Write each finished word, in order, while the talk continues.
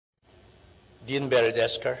Dean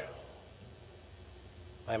Beredesker,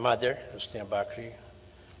 my mother, Aburizal Bakrie,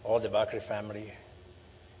 all the Bakrie family,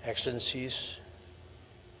 Excellencies,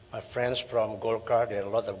 my friends from Golkar, there are a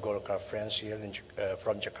lot of Golkar friends here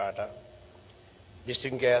from Jakarta,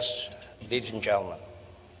 distinguished guests, ladies and gentlemen,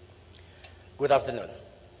 good afternoon.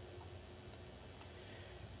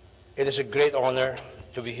 It is a great honor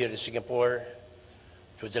to be here in Singapore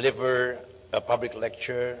to deliver a public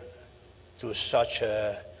lecture to such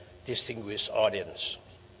a distinguished audience.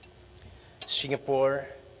 Singapore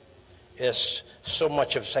is so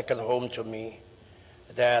much of second home to me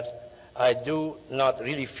that I do not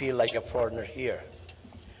really feel like a foreigner here.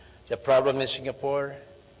 The problem in Singapore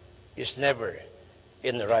is never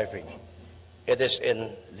in arriving, it is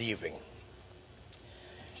in leaving.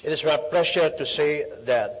 It is my pleasure to say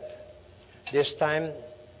that this time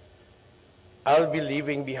I'll be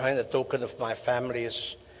leaving behind a token of my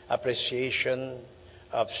family's appreciation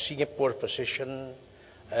of Singapore's position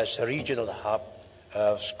as a regional hub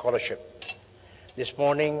of scholarship. This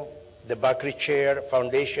morning, the Bakrie Chair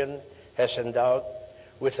Foundation has endowed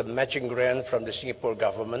with a matching grant from the Singapore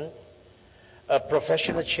government, a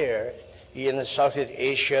professional chair in Southeast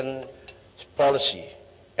Asian policy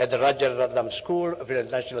at the Rajaratnam School of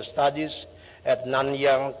International Studies at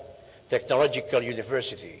Nanyang Technological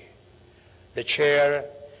University. The chair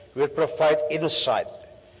will provide insight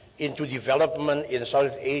into development in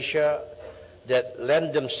Southeast Asia that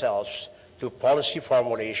lend themselves to policy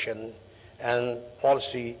formulation and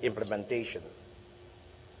policy implementation.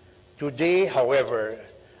 Today, however,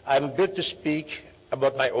 I'm built to speak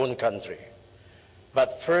about my own country.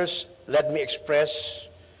 But first, let me express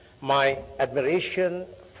my admiration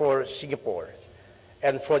for Singapore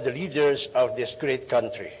and for the leaders of this great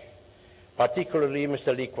country, particularly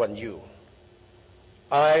Mr. Lee Kuan Yew.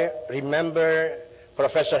 I remember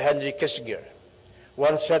Professor Henry Kissinger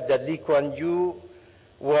once said that Lee Kuan Yew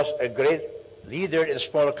was a great leader in a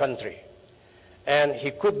small country, and he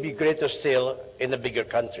could be greater still in a bigger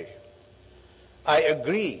country. I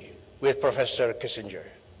agree with Professor Kissinger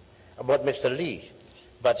about Mr. Lee,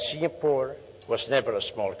 but Singapore was never a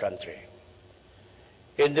small country.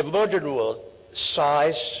 In the modern world,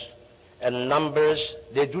 size and numbers,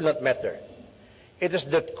 they do not matter. It is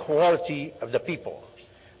the quality of the people,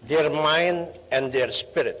 their mind and their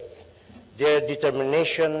spirit, their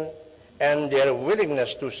determination and their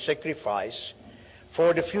willingness to sacrifice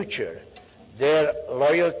for the future, their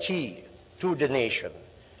loyalty to the nation,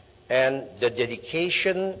 and the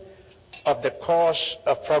dedication of the cause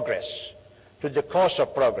of progress, to the cause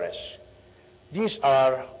of progress. These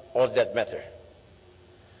are all that matter.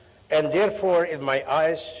 And therefore, in my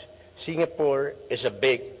eyes, Singapore is a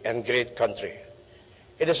big and great country.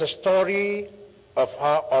 It is a story of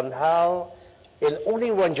how in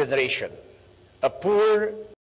only one generation, a poor